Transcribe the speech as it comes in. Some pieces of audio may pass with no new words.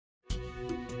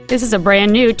This is a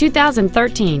brand new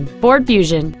 2013 Ford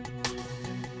Fusion.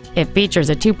 It features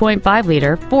a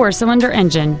 2.5-liter four-cylinder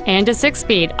engine and a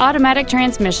 6-speed automatic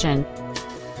transmission.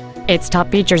 Its top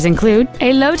features include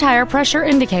a low tire pressure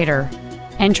indicator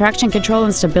and traction control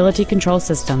and stability control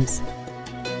systems.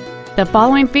 The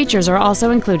following features are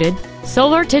also included: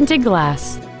 solar tinted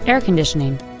glass, air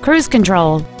conditioning, cruise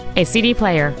control, a CD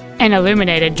player, an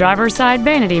illuminated driver's side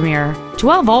vanity mirror,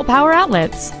 12-volt power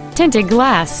outlets, tinted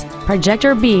glass,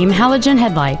 projector beam halogen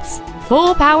headlights,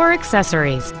 full power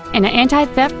accessories, and an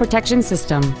anti-theft protection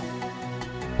system.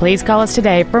 Please call us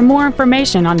today for more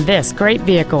information on this great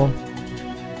vehicle.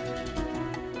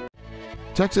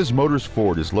 Texas Motors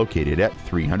Ford is located at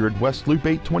 300 West Loop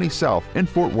 820 South in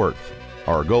Fort Worth.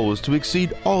 Our goal is to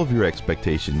exceed all of your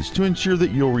expectations to ensure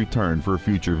that you'll return for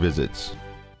future visits.